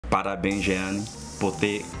Parabéns, Geane, por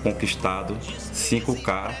ter conquistado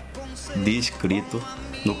 5K de inscritos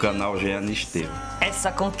no canal Geane Estevão.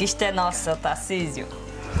 Essa conquista é nossa, Tarcisio.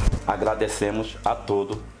 Agradecemos a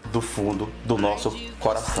todos do fundo do nosso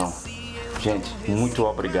coração. Gente, muito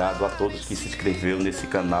obrigado a todos que se inscreveram nesse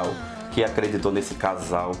canal, que acreditou nesse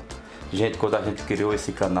casal. Gente, quando a gente criou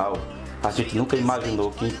esse canal, a gente nunca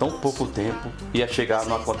imaginou que em tão pouco tempo ia chegar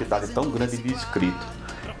numa quantidade tão grande de inscritos.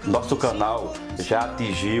 Nosso canal já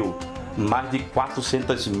atingiu mais de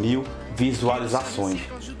 400 mil visualizações.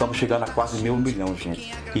 Estamos chegando a quase 1 milhão,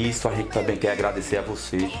 gente. E isso a gente também quer agradecer a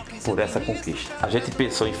vocês por essa conquista. A gente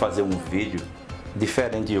pensou em fazer um vídeo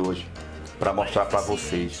diferente hoje, para mostrar para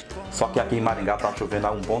vocês. Só que aqui em Maringá está chovendo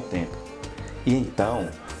há um bom tempo. E então,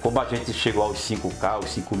 como a gente chegou aos 5K, aos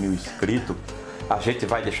 5 mil inscritos, a gente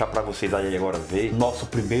vai deixar para vocês aí agora ver nosso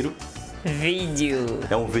primeiro vídeo.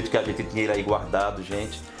 É um vídeo que a gente tinha aí guardado,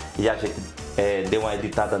 gente. E a gente deu uma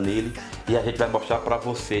editada nele. E a gente vai mostrar para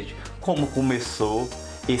vocês como começou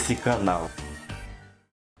esse canal.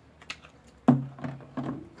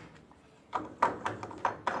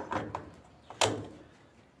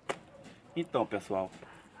 Então, pessoal,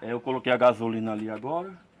 eu coloquei a gasolina ali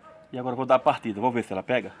agora. E agora eu vou dar a partida. Vamos ver se ela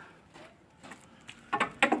pega.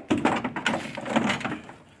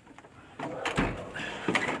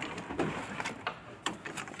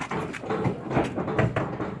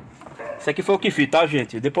 Isso aqui foi o que fiz, tá,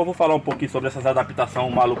 gente? Depois eu vou falar um pouquinho sobre essas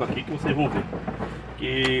adaptações malucas aqui que vocês vão ver.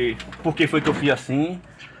 Por que foi que eu fiz assim.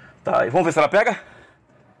 Tá, e vamos ver se ela pega?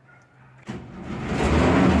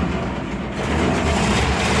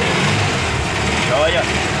 Olha,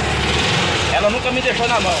 ela nunca me deixou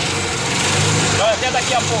na mão. Olha, até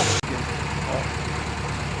daqui a pouco. Ó,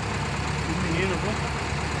 menino, viu?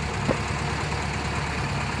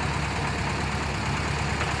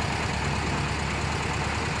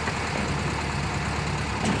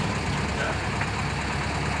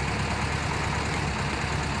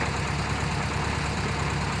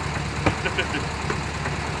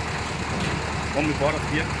 Vamos embora,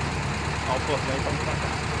 filha. Autoção e vamos pra cá.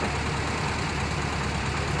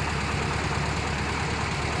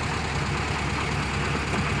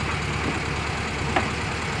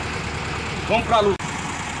 Vamos pra luz.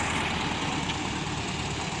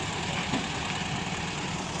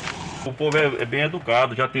 O povo é bem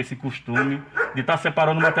educado, já tem esse costume de estar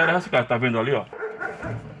separando matéria reciclada. Tá vendo ali, ó?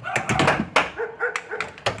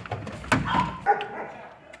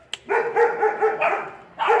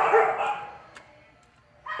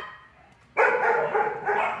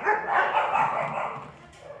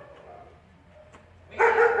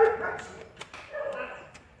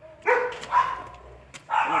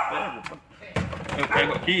 Eu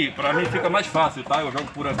pego aqui, pra mim fica mais fácil, tá? Eu jogo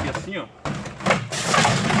por aqui assim, ó.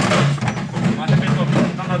 Mas a pessoa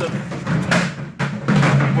não tá nada.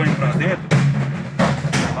 Eu ponho pra dentro,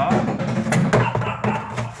 tá?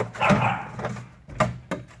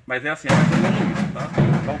 Mas é assim, é mais ou menos isso, tá?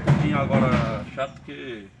 Tá um pouquinho agora chato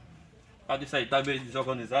porque tá disso aí, tá meio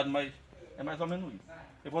desorganizado, mas é mais ou menos isso.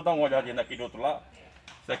 Eu vou dar uma olhadinha naquele outro lá.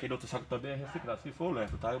 Se aquele outro saco também é reciclado, se for eu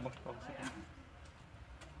levo, tá? Eu mostro pra você também.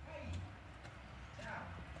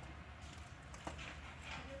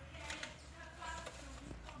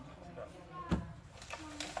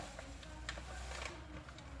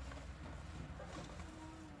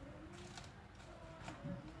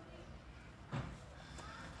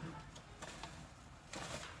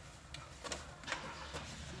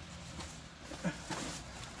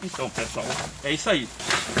 Então, pessoal, é isso aí.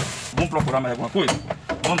 Vamos procurar mais alguma coisa?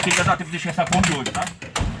 Vamos ter tentativa de encher essa ponte hoje, tá?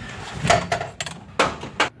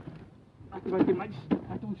 Aqui vai ter mais,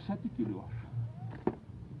 vai ter uns 7 quilos, eu acho.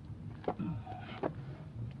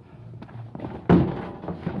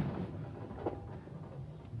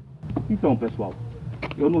 Então, pessoal,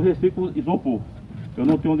 eu não reciclo isopor. Eu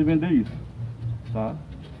não tenho onde vender isso, tá?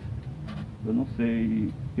 Eu não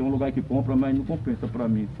sei, tem um lugar que compra, mas não compensa pra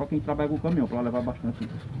mim. Só quem trabalha com caminhão, pra levar bastante,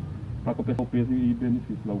 pra compensar o peso e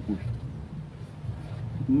benefício lá, o custo.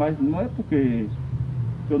 Mas não é porque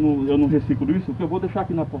eu não reciclo isso, que eu vou deixar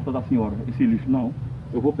aqui na porta da senhora, esse lixo, não.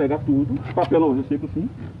 Eu vou pegar tudo, papelão eu reciclo sim,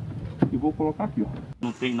 e vou colocar aqui, ó.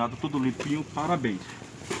 Não tem nada, tudo limpinho, parabéns.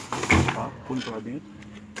 Tá? Põe pra dentro.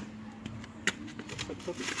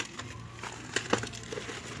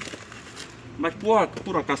 Mas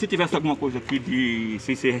por acaso, se tivesse alguma coisa aqui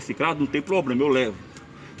sem ser reciclado, não tem problema, eu levo.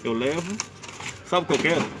 Eu levo. Sabe o que eu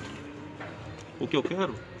quero? O que eu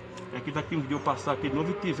quero é que daqui uns dias eu passar aqui de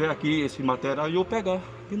novo e tiver aqui esse material e eu pegar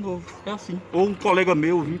de novo. É assim. Ou um colega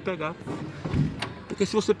meu vir pegar. Porque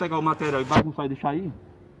se você pegar o material e bagunçar e deixar aí,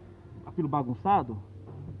 aquilo bagunçado,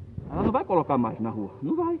 Ela não vai colocar mais na rua,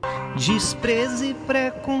 não vai. Desprezo e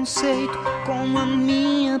preconceito com a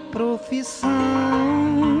minha profissão.